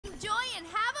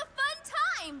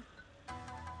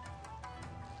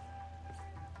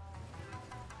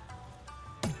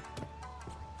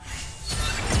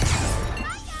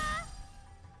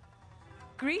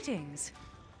Greetings.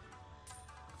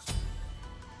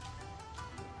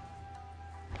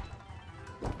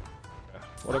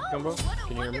 What up, Gumbo? What a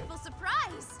Can you hear me? wonderful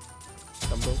surprise!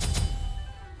 Gumbo?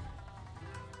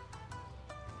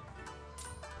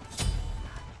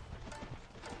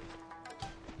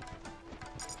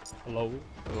 Hello?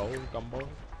 Hello, Gumbo?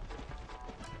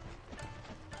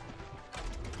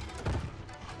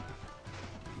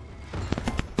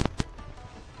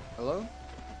 Hello?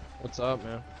 What's up,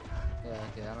 man? Yeah,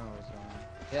 okay, I don't know what's going on.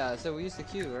 Yeah, so we used to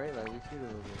queue, right? Like, we queued a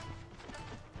little bit.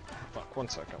 Fuck, one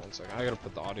second. I gotta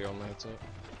put the audio on the headset.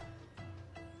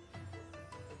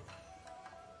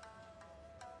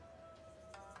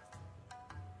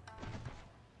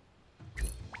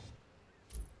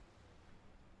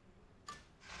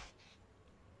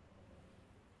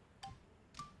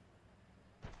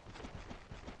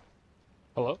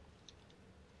 Hello?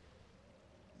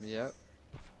 Yep.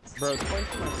 Bro, it's playing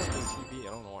from my fucking TV, I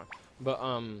don't know why. But,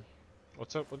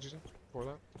 what's up? What'd you say before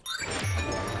that?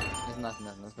 It's nothing.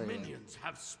 Let's play it. Minions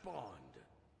have spawned.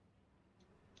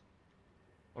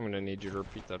 I'm gonna need you to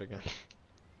repeat that again.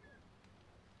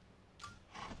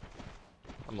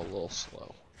 I'm a little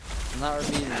slow. I'm not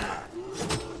repeating it.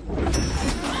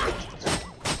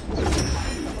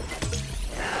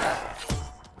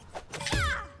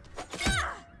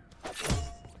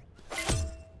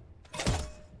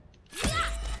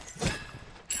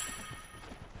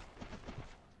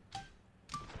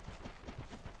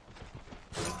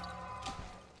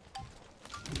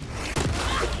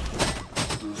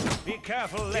 Be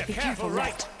careful left, Be careful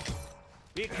right.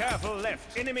 Be careful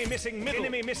left. Enemy missing middle.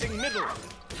 Enemy missing middle.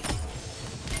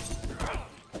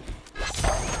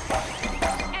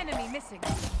 Enemy missing.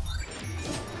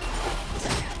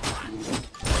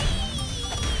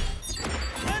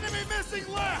 Enemy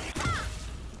missing left.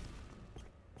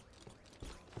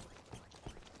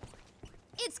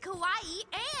 It's kawaii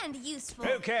and useful.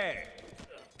 Okay.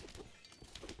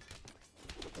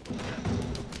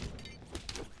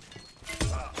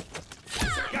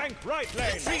 Gank right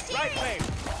lane. Retreat right lane.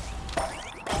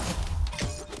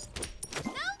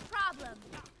 No problem.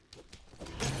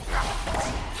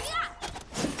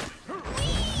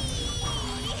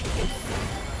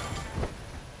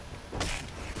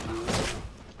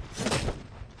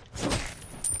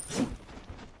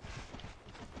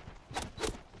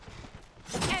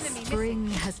 Enemy Spring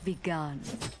has begun.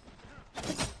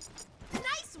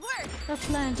 Nice work. A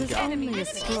plant is only as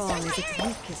strong as its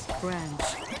weakest branch.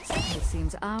 It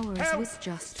seems ours was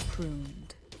just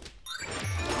pruned.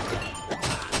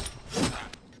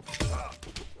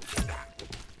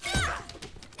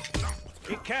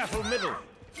 Be careful middle.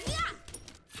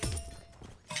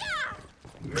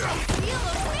 I feel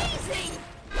amazing.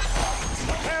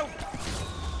 Help.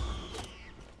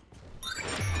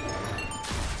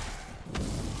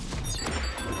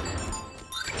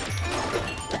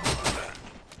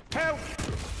 Help.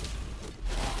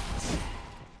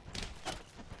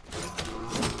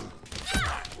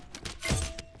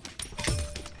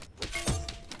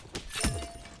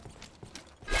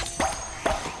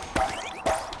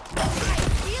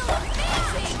 Feel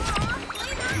amazing.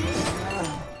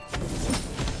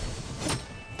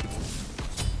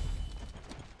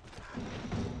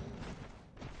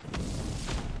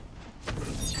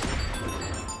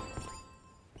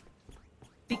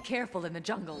 Be careful in the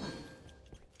jungle.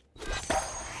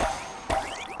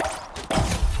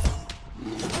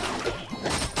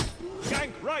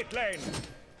 Gank right lane.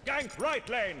 Gank right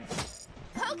lane.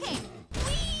 Okay.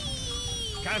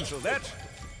 Whee! Cancel that.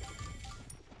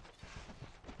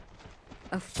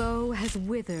 A foe has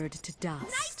withered to dust.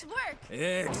 Nice work.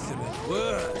 Excellent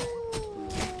work.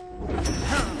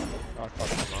 I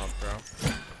fucked him up, bro.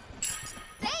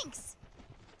 Thanks.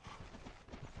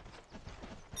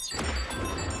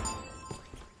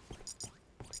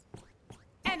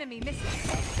 Enemy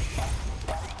missing.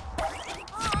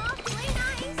 Aw, play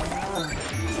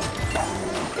nice.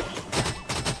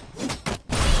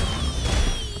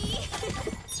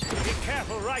 Be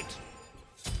careful right.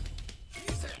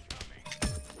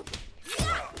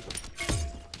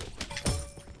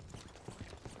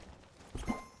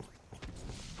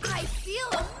 I feel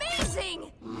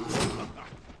amazing.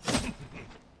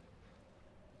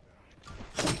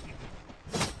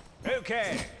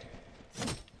 Okay.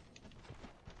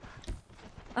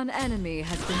 An enemy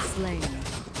has been slain.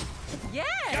 Yes,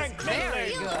 Gank very middle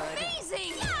lane. Feel good.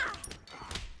 amazing.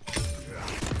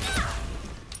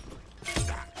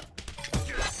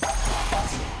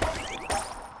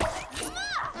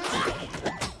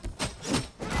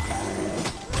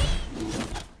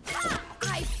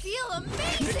 I feel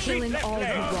amazing. Killing left all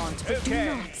lane. you want, but do Okay.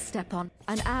 not step on.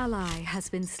 An ally has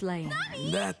been slain.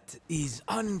 That is 2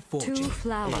 unfortunate.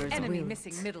 flowers Enemy wilt.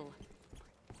 missing middle.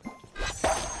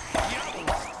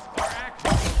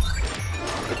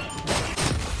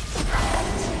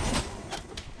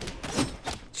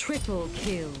 Triple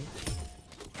kill.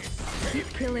 Keep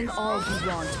killing all you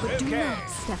want, but do Okay. not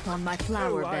step on my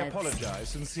flower Oh, I beds. apologize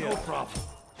sincerely. No problem.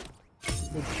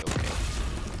 We'll be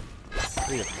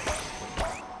okay. Yeah.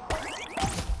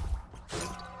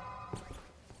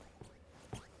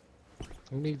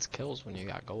 Who needs kills when you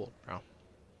got gold, bro?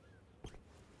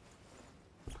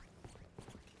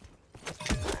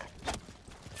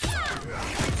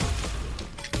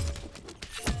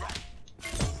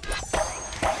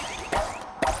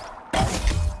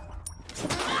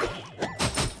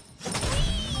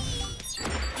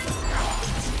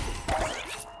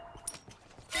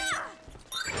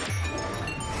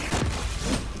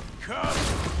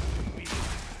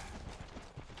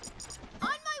 On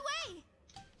my way!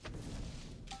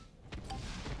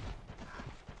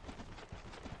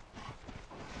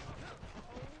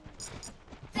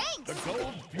 Thanks! The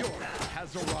gold Fury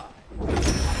has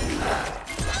arrived.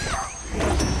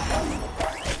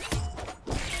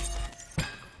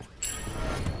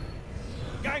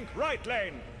 Gank right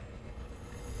lane.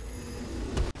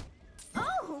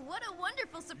 Oh, what a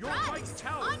wonderful Your right surprise!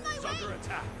 tower On my is way! under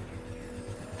attack.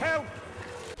 Help!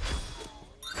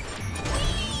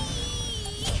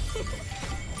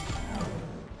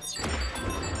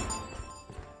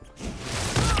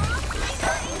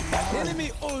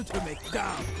 Enemy ultimate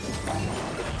down.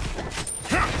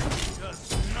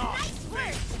 Does not Nice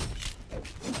work!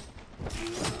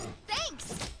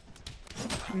 Thanks!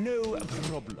 no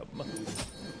problem. On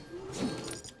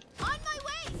my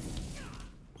way!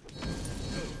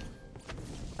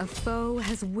 A foe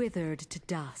has withered to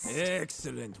dust.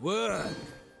 Excellent work.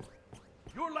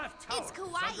 Your left tower It's is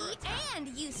under kawaii attack. and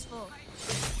useful.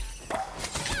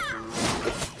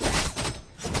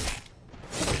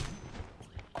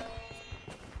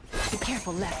 Be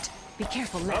careful left. Be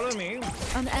careful Follow left. me.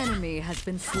 An enemy has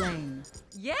been slain.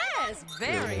 Yes,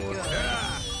 very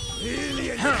good.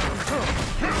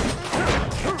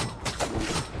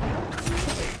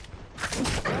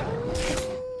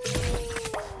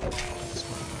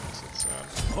 It's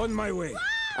sad. On my way.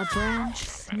 A branch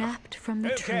snapped from the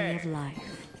tree Okay. of life.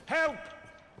 Help!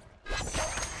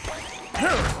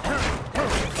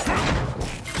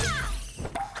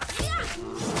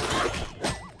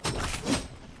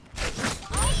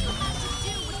 All you have to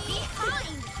do was be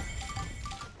kind!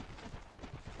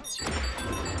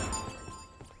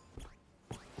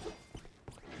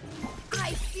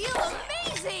 I feel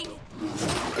amazing!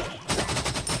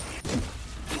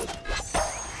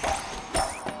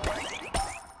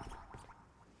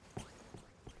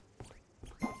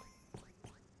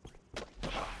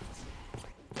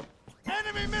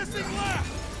 Enemy missing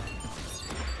left!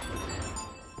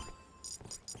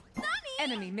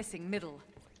 Enemy missing middle.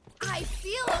 I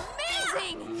feel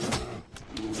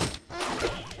amazing!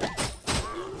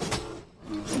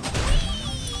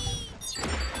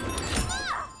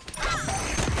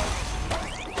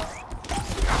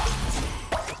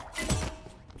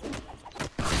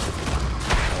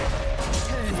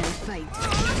 Turn and fight.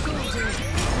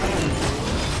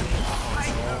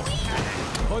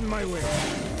 On my way.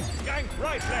 Gank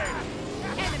right lane!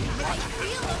 Enemy, I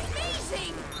feel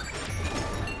amazing!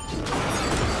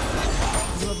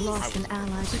 You have lost an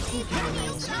ally to take your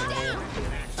lane. Down!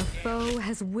 A foe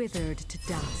has withered to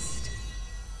dust.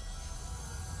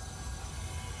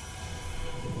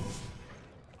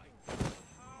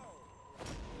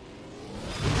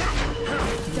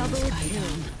 Double kill.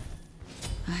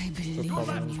 I believe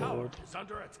Problem in you. forward. Is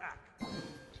under attack.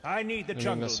 I need the Enemy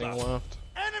jungle missing buff. left.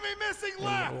 Enemy missing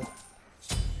left!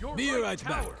 Your Be right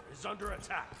tower back. is under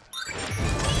attack.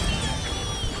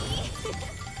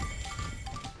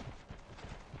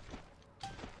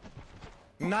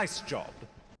 Nice job.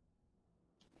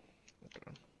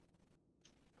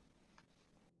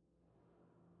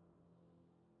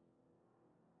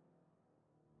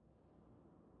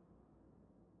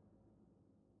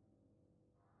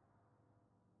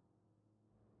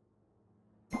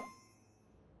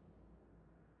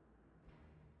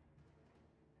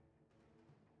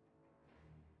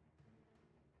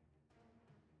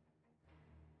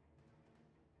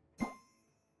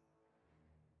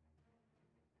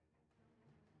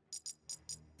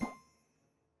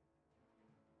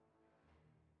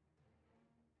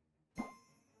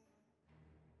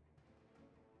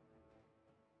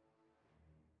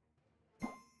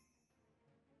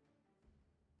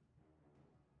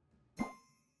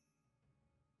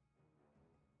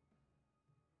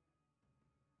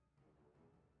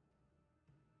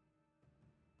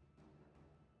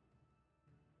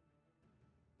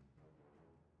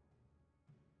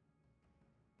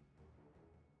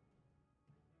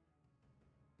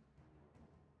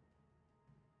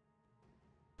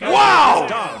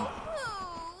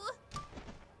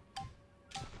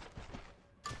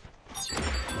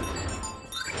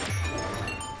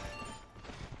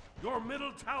 Your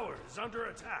middle tower is under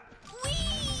attack.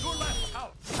 Your left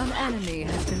tower. An enemy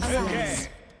has been slain. Okay.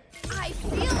 I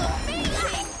feel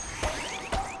amazing!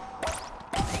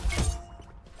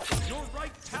 Your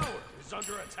right tower is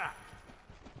under attack.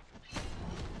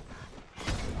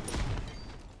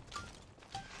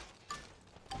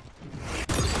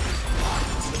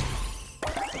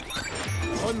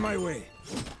 On my way.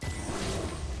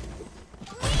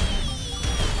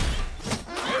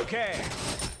 Okay.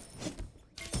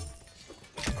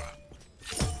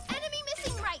 Enemy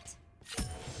missing right!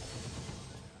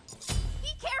 Be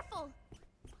careful!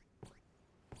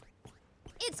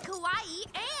 It's kawaii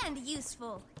and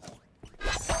useful. A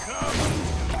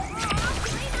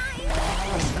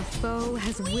foe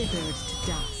has withered to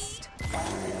dust.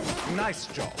 Nice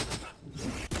job.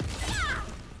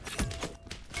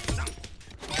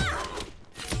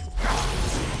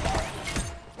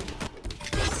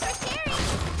 Thanks for sharing!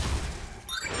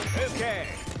 Okay.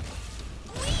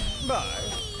 Bye.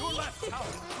 Your left tower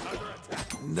is under attack.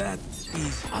 That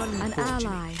is An unfortunate.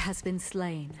 ally has been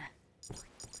slain.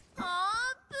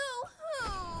 Aw,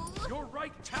 boo-hoo! Your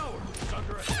right tower is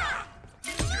under attack.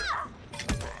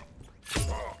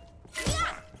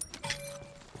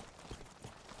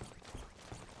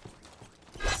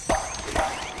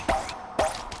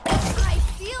 I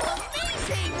feel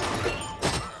amazing!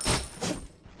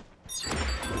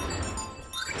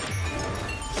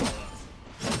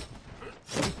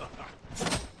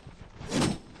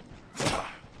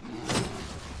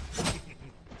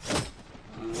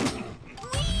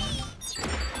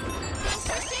 Thanks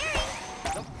for sharing!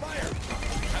 The fire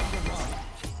has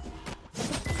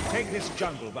arrived. Take this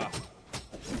jungle buff.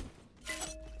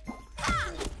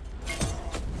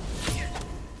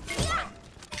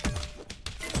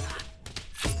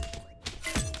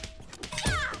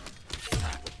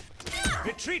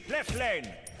 Retreat left lane.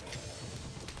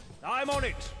 I'm on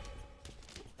it.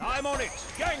 I'm on it.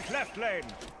 Gank left lane.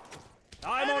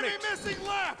 I'm on it. Missing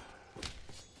left.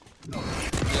 Yo,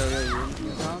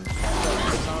 you down?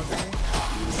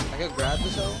 I could grab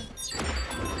this O.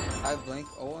 I blink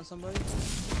O on somebody.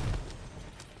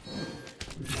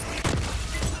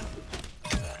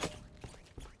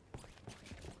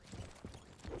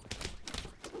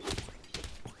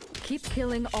 Keep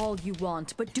killing all you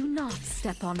want, but do not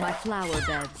step on my flower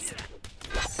beds.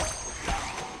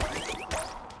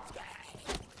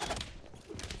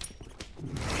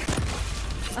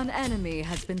 An enemy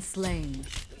has been slain.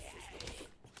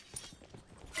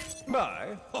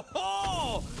 Bye.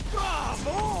 Oh,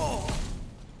 bravo!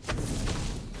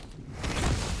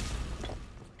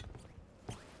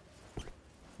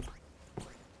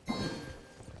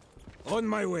 On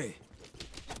my way.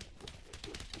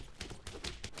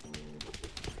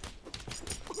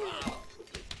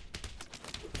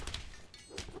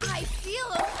 I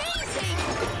feel amazing!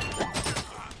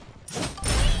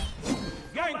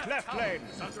 Gank left lane.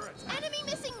 Enemy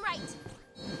missing right!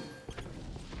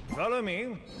 Follow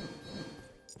me.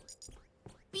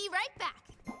 Be right back!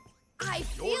 I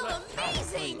feel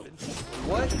amazing!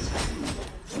 What?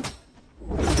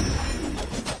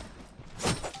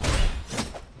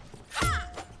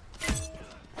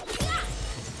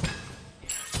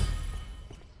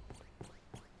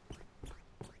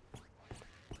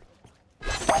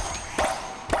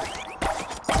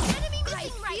 Enemy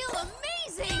missing right! I feel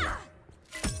amazing!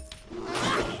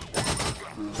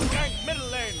 Gank middle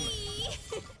lane.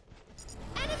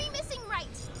 Enemy missing right!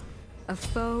 A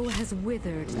foe has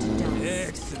withered to dust.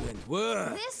 Excellent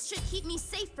work. This should keep me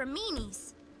safe from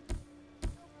meanies.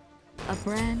 A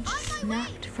branch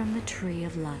snapped from the tree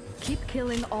of life. Keep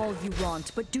killing all you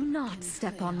want, but do not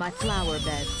step on my flower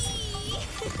beds.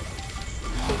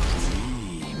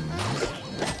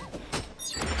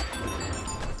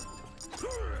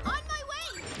 On my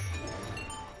way!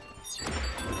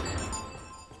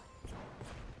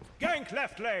 Gank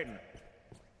left lane.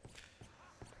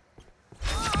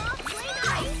 Aw, play nice!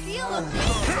 I feel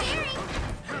amazing!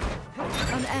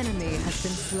 An enemy has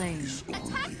been slain.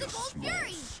 Attack the Gold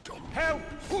Fury! Help!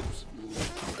 Oops.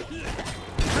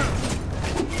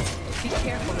 Be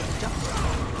careful of the jungle.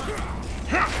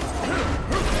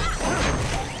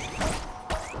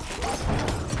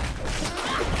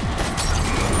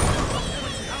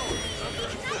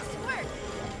 Nice work!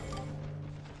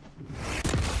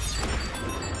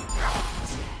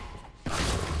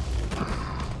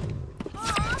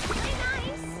 Aw, play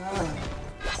nice!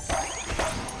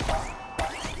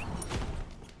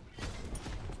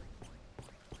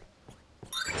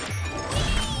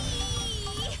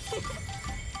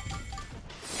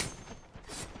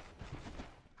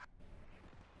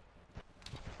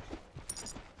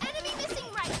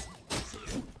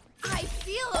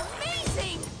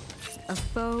 A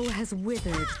foe has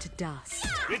withered to dust.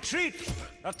 Retreat!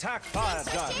 Attack fire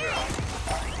giant.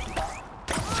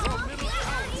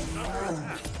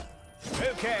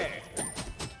 Okay.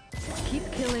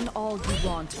 Keep killing all you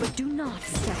want, but do not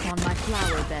step on my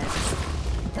flower beds.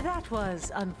 That was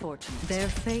unfortunate. Their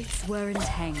fates were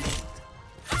entangled.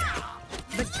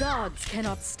 The gods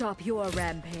cannot stop your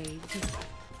rampage.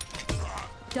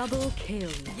 Double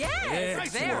kill. Yes,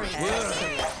 very Excellent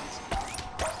good.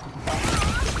 work.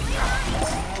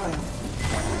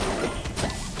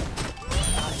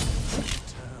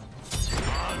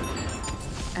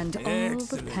 And all the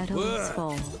Excellent petals work.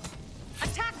 fall.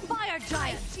 Attack fire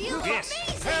giant. Feel Yes.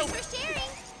 amazing. Help. Thanks for sharing.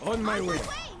 On my way.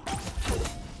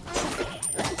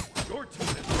 Your team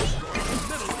has destroyed the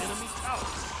middle enemy tower.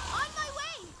 On my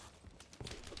way.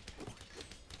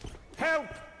 Help!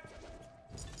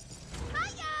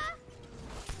 Hiya.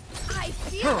 I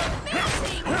feel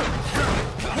amazing.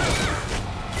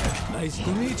 Nice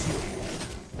to meet you.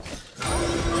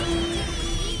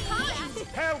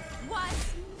 Help!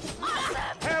 Was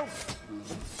awesome. Help!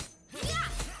 Yeah.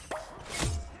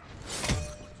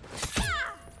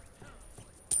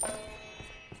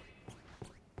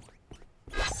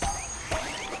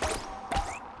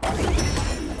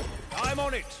 I'm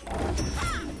on it!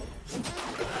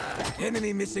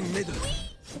 Enemy missing middle.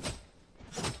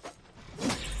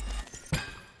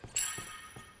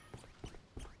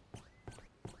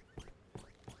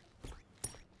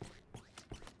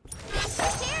 Thanks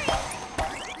for sharing.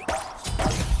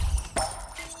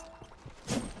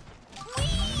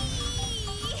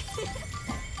 Whee!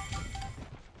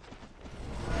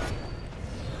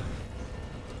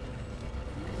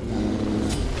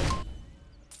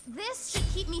 This should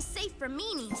keep me safe from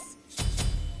meanies.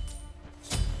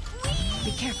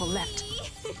 Be careful left.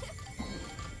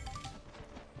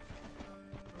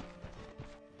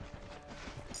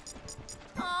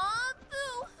 Aw,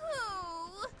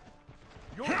 boo-hoo.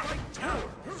 Your right tower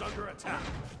is under attack.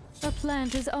 A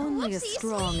plant is only as Whoopsies.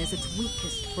 strong as its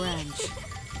weakest branch.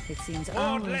 It seems Ward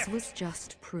ours left. was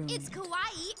just pruned. It's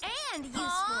kawaii and useful.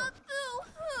 Aw,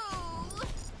 boo-hoo.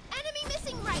 Enemy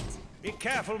missing right. Be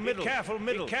careful middle. Be careful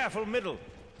middle. Be careful middle.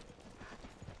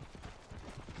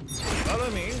 Follow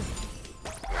me.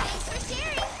 Thanks for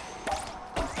sharing.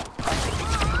 Aw,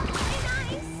 very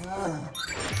nice.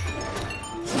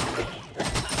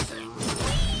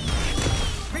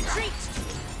 Retreat!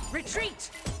 Retreat!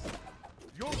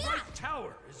 Your right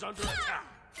tower is under attack.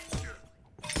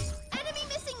 Enemy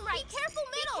missing right. Be careful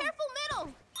middle. Be careful middle.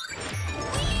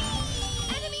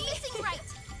 Enemy missing right.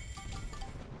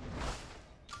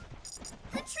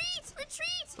 Retreat!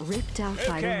 Retreat! Ripped out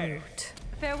by the Okay. root.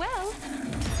 Farewell.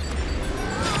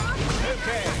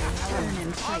 Okay. Turn and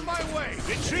On fight. my way.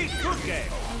 Retreat. Good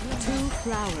game. Two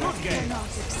flowers Good game. cannot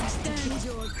stand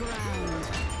your ground.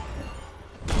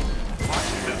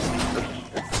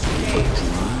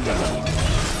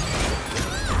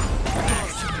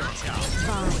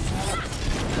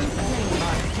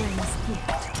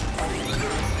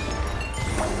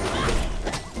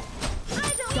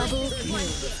 Double kill.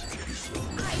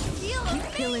 I feel Keep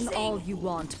killing amazing. all you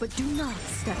want, but do not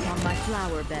step on my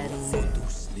flower beds. To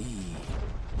sleep.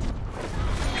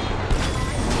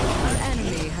 An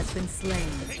enemy has been slain.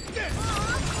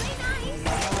 Aw, play nice.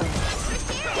 Thanks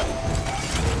for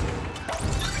sharing.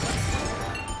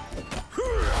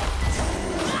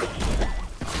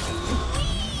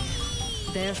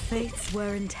 Their fates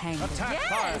were entangled. Attack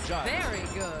fire Yes, giant. very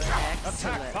good. Attack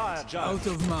Excellent. fire giant. Out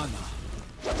of mana.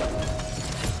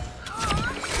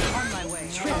 On my way.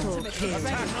 Triple Ultimate kill. is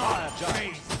ready. Attack fire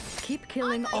giant. Keep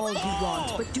killing all you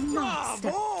want, but do not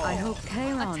step. I hope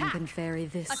Kaelon Attack. can ferry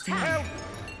this too. Help!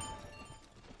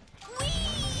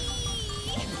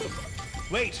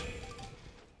 Wait.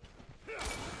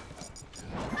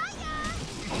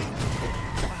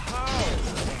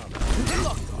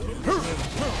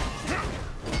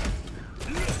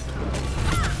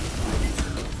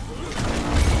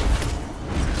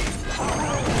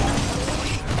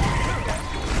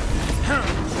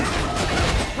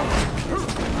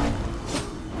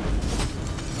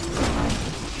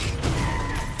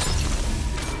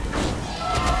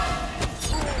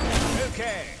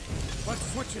 Okay. Let's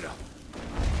switch it up.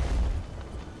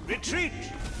 Retreat.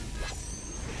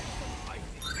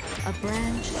 A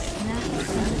branch snapped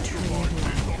from the tree of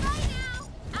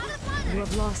life. You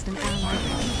have lost an ally.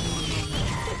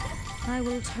 I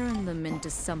will turn them into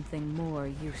something more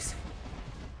useful.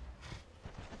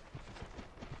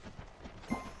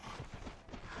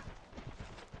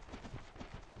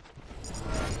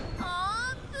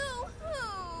 Aw,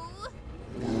 boo-hoo.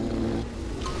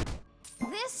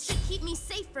 This should keep me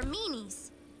safe from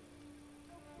meanies.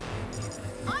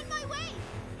 On my way.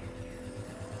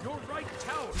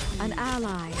 An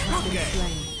ally has been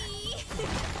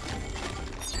slain.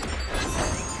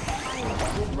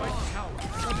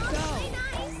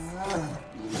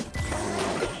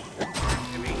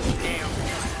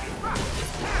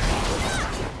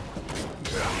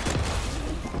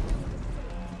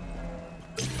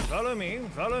 Follow me,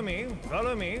 follow me,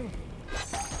 follow me.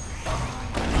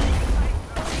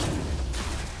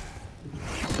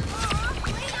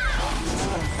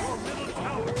 Your middle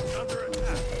tower is under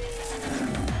attack.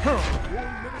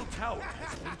 Your middle tower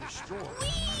has been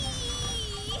destroyed.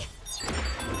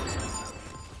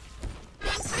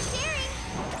 Thanks for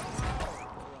sharing.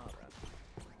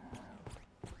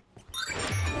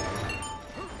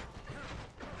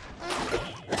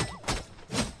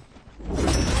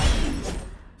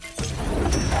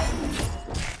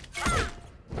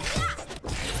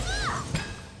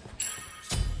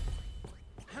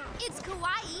 It's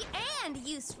kawaii and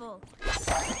useful.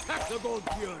 Attack the Gold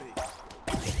Fury.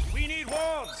 We need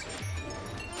wards.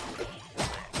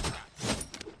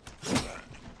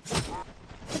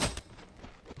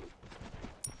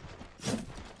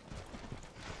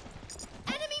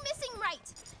 Enemy missing right.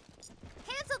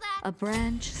 Cancel that. A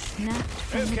branch snapped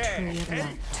from the Okay, tree of okay,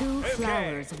 life. Two okay.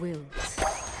 flowers wilt.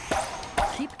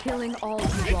 Keep killing all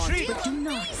you want, Retreat. but do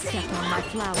not step on my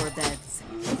flower beds.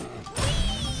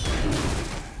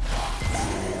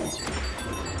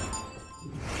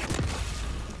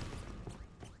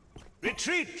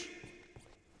 Retreat.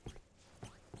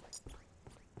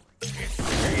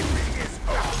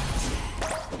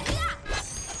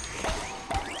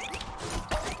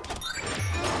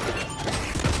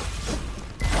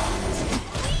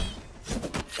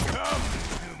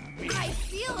 I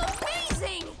feel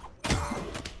amazing.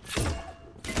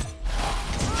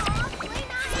 Play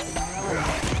nice.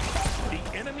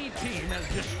 The enemy team has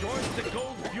destroyed the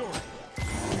Gold Fury.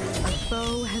 A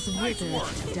foe has withered work.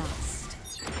 to dust.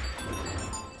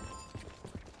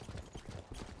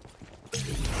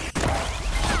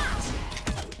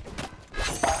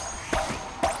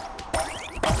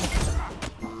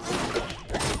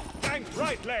 Gank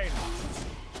right lane.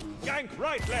 Gank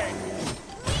right lane.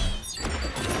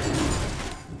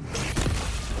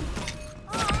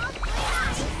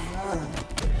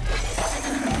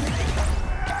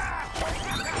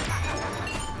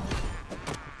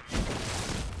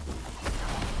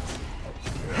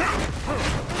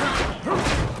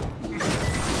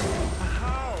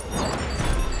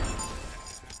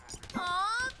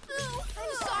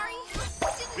 I'm sorry.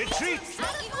 Retreat.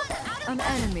 An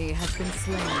enemy has been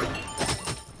slain.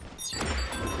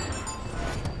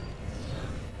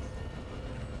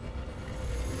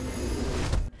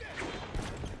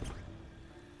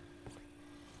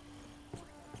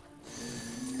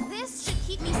 This should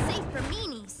keep me safe from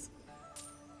meanies.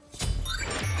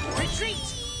 Retreat!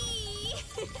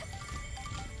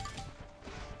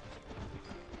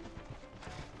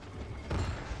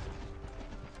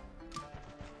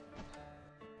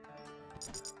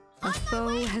 A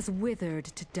foe has withered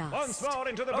to dust. Once more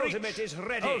into the breach. Ultimate is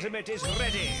ready. Ultimate is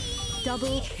ready.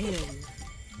 Double kill.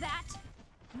 That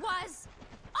was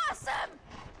awesome!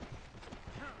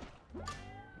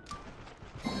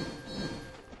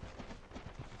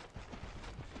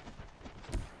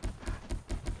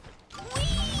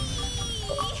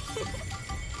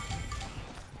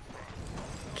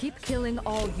 Keep killing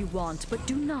all you want, but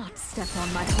do not step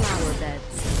on my flower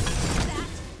beds. That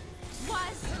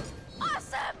was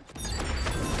awesome!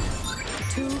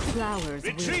 Two flowers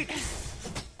Retreat.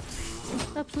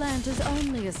 wilt. A plant is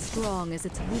only as strong as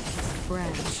its weakest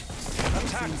branch.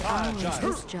 Attack fire Ours giant.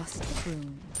 is just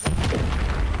pruned.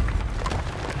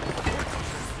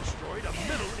 Destroyed a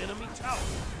middle enemy tower.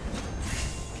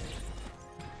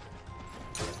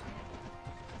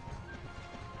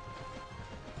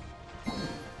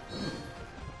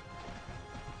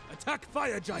 Attack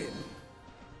Fire Giant.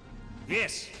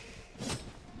 Yes.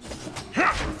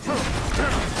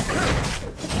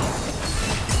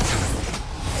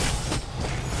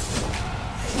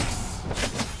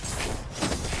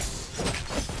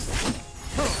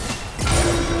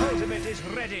 Ultimate is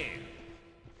ready.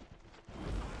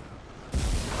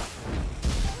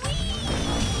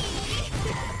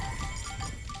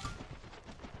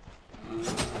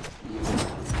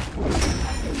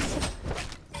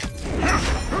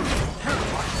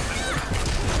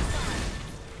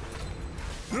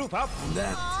 Group up.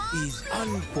 That is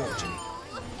unfortunate.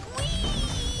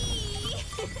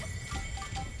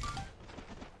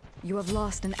 You have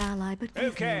lost an ally, but give me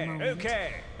a Okay, moment.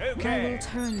 okay, I will okay.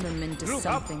 turn them into Group up.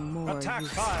 something more Attack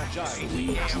useful. fire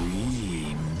giant.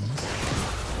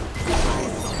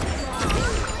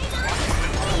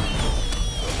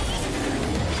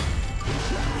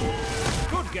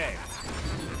 Good game.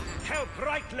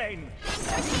 lane.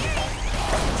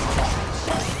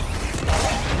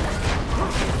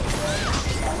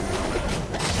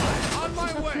 On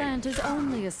my A way. plant is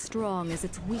only as strong as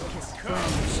its weakest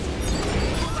friend.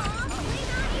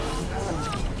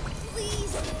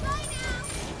 Please, right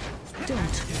now.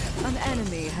 Don't. An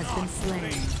enemy has been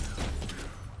slain.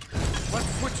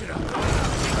 Let's switch it up.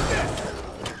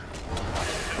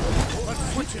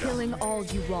 Let's switch it up. Killing all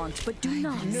you want, but do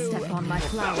not step on my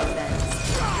flower beds.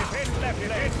 Defend left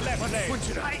lane, left lane. Switch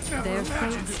it up. Their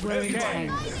fates were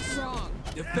entangled.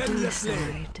 Defend left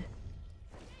lane. Decide.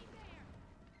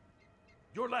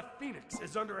 Your left Phoenix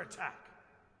is under attack.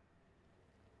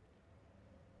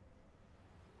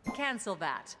 Cancel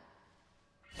that.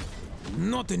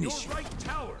 Not an issue. Your right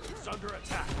tower is under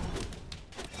attack.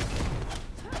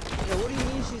 Yeah, what do you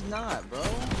mean she's not, bro?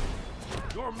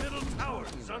 Your middle tower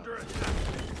is under attack.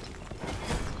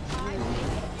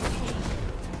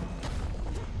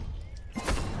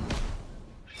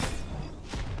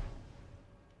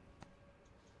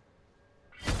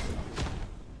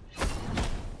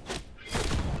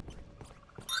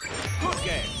 Good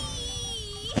game.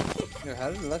 Yo, how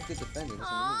did the left get defended?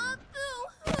 That's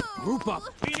amazing. Group up.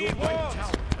 We Your need right walls.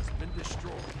 tower has been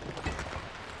destroyed.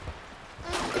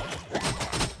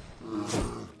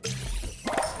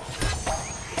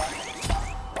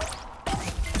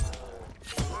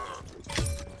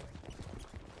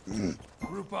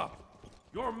 Group up.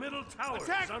 Your middle tower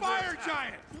Attack is under fire attack.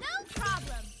 giant. No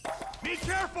problem. Be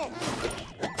careful.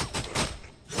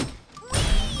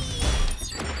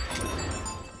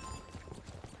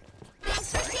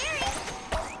 Thanks for sharing.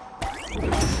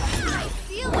 I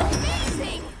feel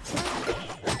amazing.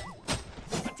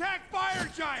 Attack fire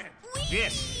giant.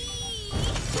 Yes.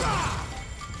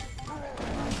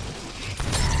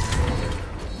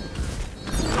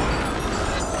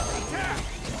 Attack.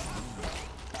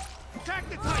 Attack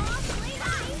the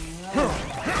Titan.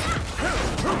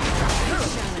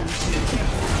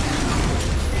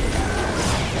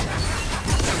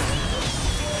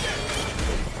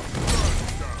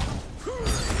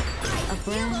 A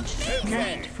branch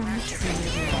snapped from the tree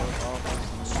of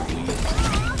life.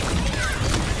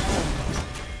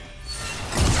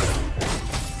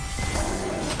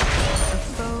 A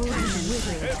foe has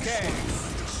withered. Okay.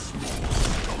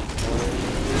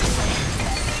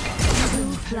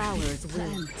 Two flowers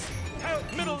wilt.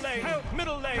 Help middle lane. Help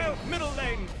middle lane. Help middle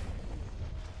lane.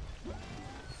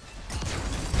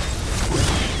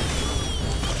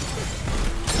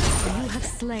 You have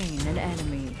slain an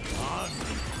enemy.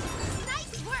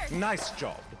 Nice work. Nice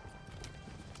job.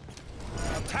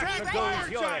 Attack the fire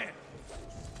goals, giant.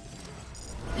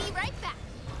 Be right back.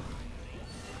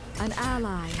 An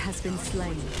ally has been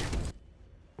slain.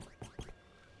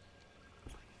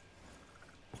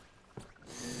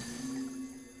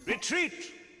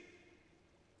 Retreat.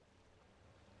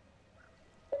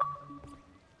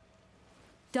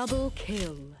 Double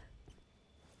kill.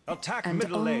 Attack And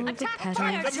middle all lane. the Attack petals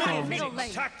fire The middle giant. fall. Middle Phoenix. lane.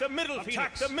 Attack the middle Phoenix.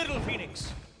 Attack the middle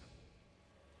Phoenix.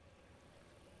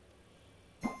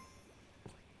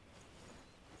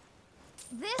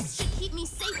 This should keep me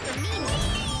safe from me.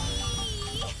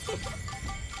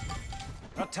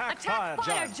 Attack, Attack fire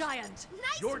giant. giant.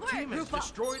 Nice Your work. team has Group up.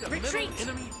 destroyed a Retreat. middle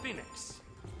enemy Phoenix.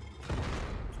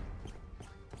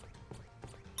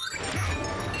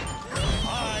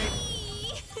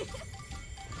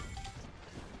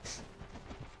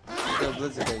 Yo,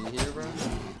 Blizzard, are you here, bro?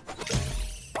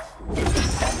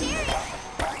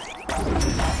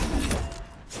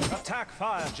 Attack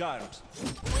fire giant.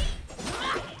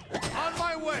 On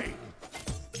my way.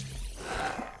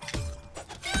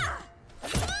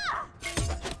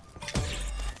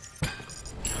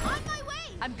 On my way.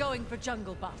 I'm going for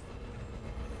jungle buff.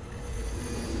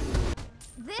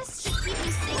 This should keep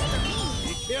me safe from me.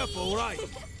 Be careful, right?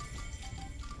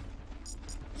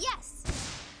 Yes.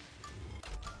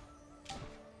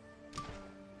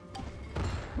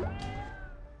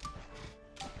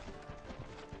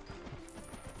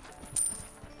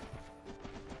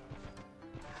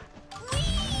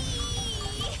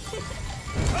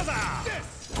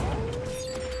 Huzzah!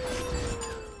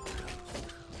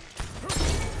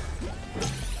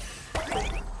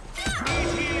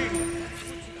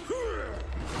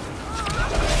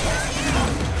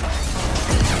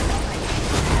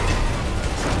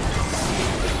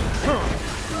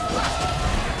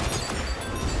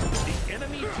 The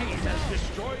enemy team has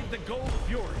destroyed the Gold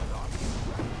Fury.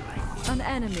 An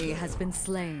enemy has been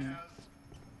slain.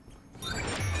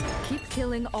 Keep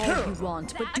killing all you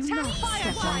want, but do Attack not fire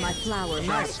step on my giant. flower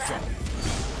Nice bed. job.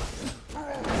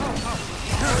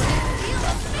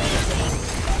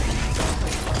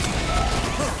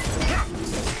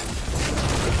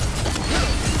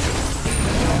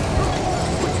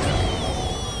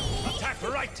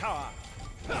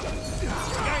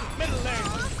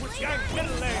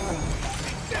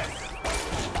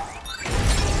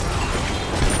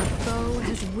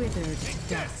 withered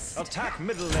dust. Attack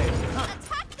middle lane.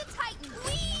 Attack the Titan!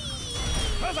 Whee!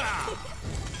 Huzzah!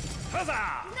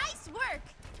 Huzzah! Nice work!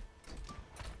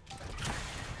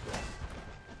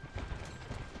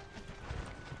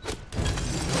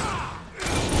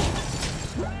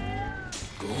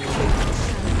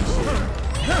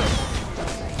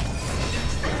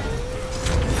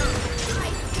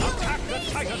 Attack the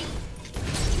Titan!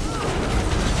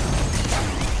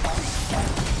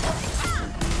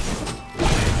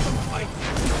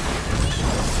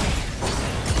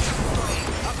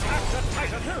 Attack the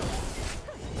Titan!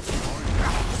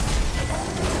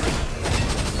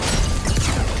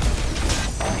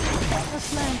 A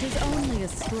plant is only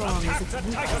as strong as its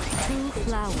root. True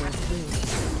flowers bloom.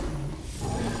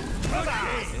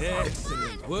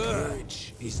 Excellent work.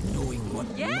 Is knowing what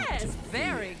Yes,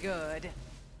 very good.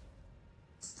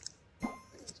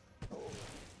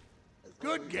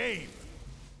 Good game.